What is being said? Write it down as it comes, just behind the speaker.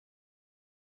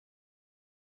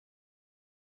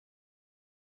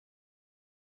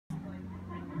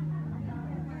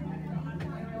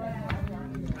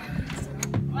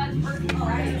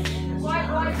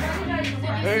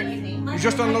Hey, he's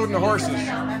just unloading the horses.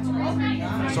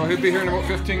 So he'll be here in about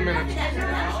 15 minutes.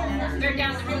 They're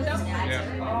down the road though? Yeah.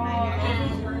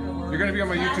 You're going to be on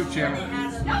my YouTube channel.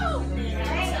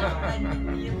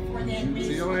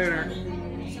 See you later.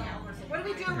 What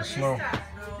do we do with Slow. this stuff?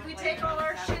 Do we take all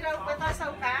our shit out with us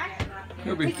out back?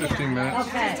 It'll be 15 minutes.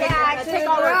 Okay. Yeah, take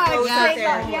all our clothes out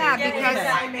there. Yeah,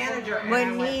 because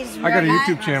when he's I got a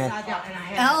YouTube channel.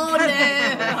 Oh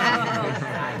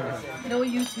no. No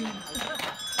YouTube.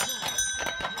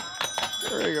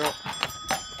 There you go.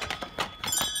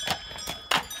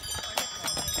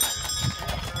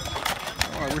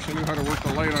 Oh, I wish I knew how to work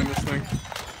the light on this thing.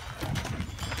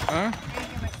 Huh?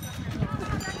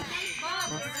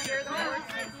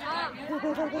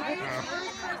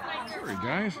 Sorry,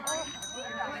 guys.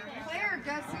 Claire,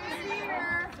 guess who's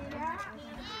here?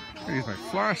 I use my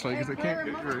flashlight because I can't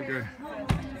get very good.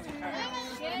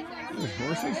 There's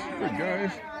horses. Good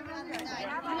guys.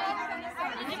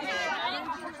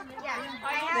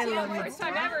 They love me. First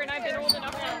time ever, and I've been old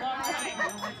enough for a long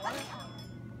time.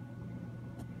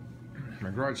 My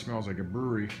garage smells like a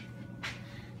brewery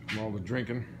from all the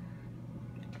drinking.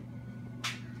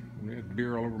 And we had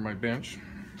beer all over my bench.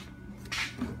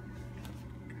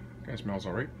 Kind of smells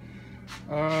all right.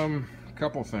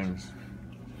 Couple things.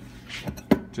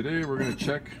 Today we're going to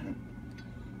check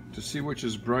to see which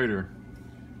is brighter,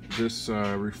 this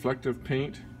reflective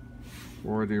paint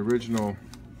or the original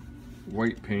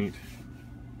white paint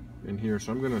in here.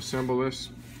 So I'm going to assemble this.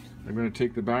 I'm going to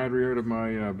take the battery out of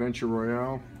my Venture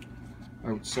Royale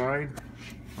outside.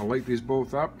 I'll light these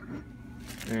both up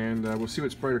and we'll see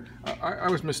what's brighter. I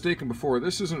was mistaken before.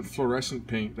 This isn't fluorescent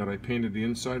paint that I painted the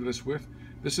inside of this with.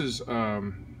 This is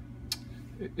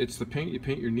it's the paint you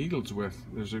paint your needles with.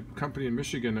 There's a company in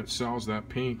Michigan that sells that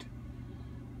paint,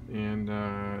 and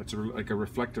it's like a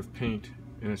reflective paint,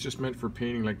 and it's just meant for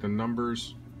painting like the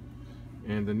numbers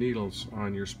and the needles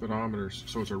on your speedometers.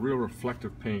 So it's a real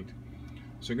reflective paint.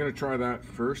 So I'm going to try that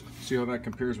first, see how that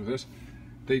compares with this.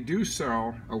 They do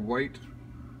sell a white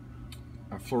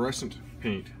fluorescent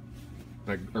paint,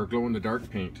 or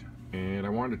glow-in-the-dark paint, and I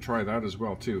wanted to try that as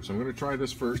well too. So I'm going to try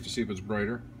this first to see if it's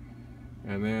brighter,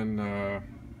 and then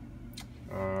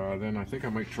I think I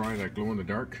might try that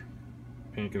glow-in-the-dark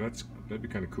paint, because that'd be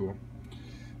kind of cool.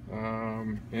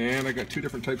 And I got two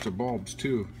different types of bulbs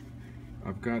too.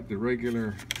 I've got the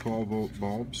regular 12-volt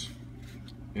bulbs,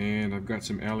 and I've got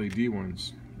some LED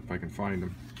ones if I can find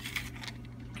them.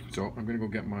 So I'm going to go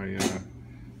get my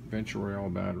Venture Royale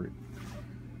battery.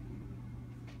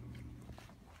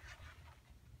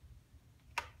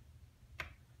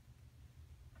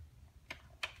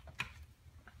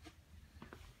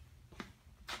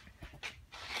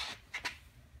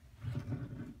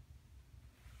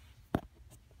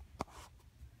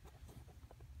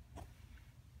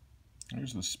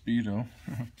 Here's the speedo.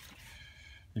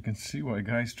 You can see why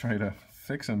guys try to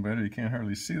fix them better. You can't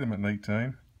hardly see them at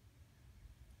nighttime.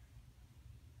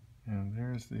 And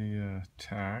there's the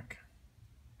tach.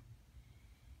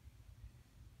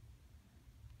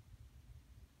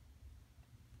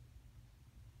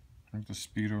 I think the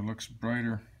speedo looks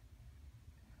brighter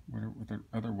with the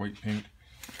other white paint.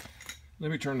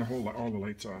 Let me turn all the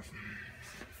lights off.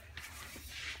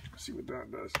 See what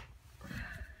that does.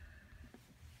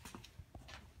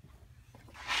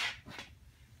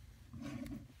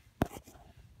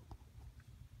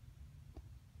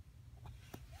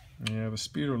 Yeah, the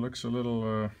speedo looks a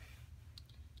little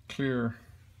clearer,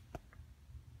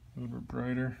 a little bit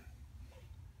brighter.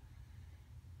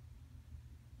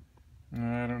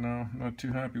 I don't know, not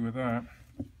too happy with that.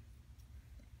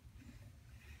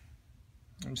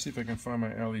 Let me see if I can find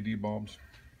my LED bulbs.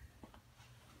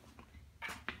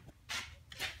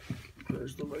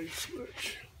 There's the light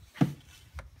switch.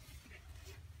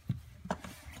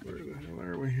 Where the hell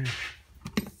are we here?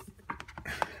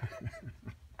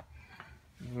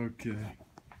 Okay.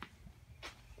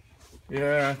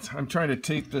 Yeah, I'm trying to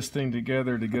tape this thing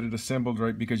together to get it assembled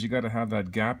right, because you got to have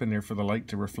that gap in there for the light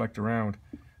to reflect around.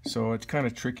 So it's kind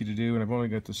of tricky to do, and I've only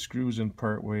got the screws in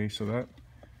part way, so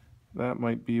that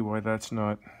might be why that's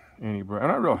not any bright. I'm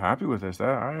not real happy with this.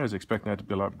 I was expecting that to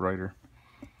be a lot brighter.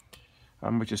 I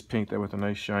might just paint that with a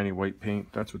nice shiny white paint.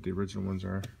 That's what the original ones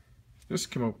are. This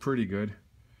came out pretty good.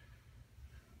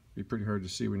 Be pretty hard to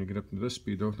see when you get up to this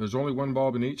speed though. There's only one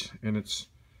bulb in each, and it's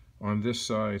on this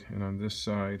side and on this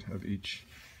side of each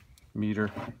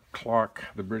meter clock,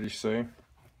 the British say.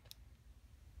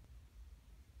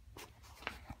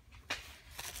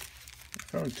 I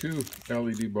found two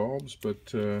LED bulbs,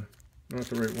 but not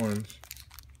the right ones.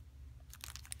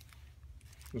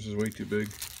 This is way too big.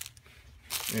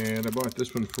 And I bought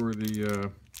this one for the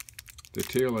the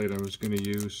tail light I was going to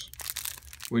use.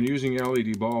 When using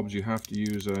LED bulbs, you have to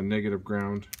use a negative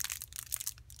ground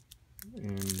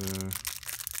and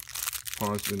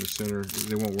positive in the center.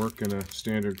 They won't work in a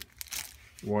standard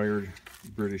wired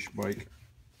British bike.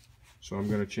 So I'm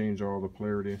going to change all the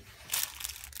polarity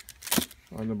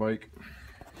on the bike.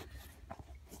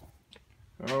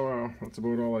 Oh well, that's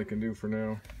about all I can do for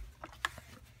now.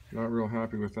 Not real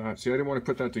happy with that. See, I didn't want to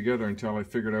put that together until I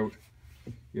figured out,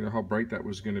 you know, how bright that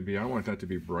was going to be. I want that to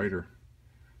be brighter.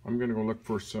 I'm going to go look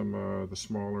for some the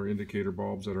smaller indicator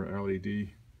bulbs that are LED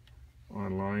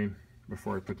online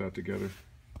before I put that together.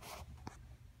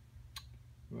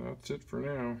 That's it for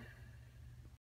now.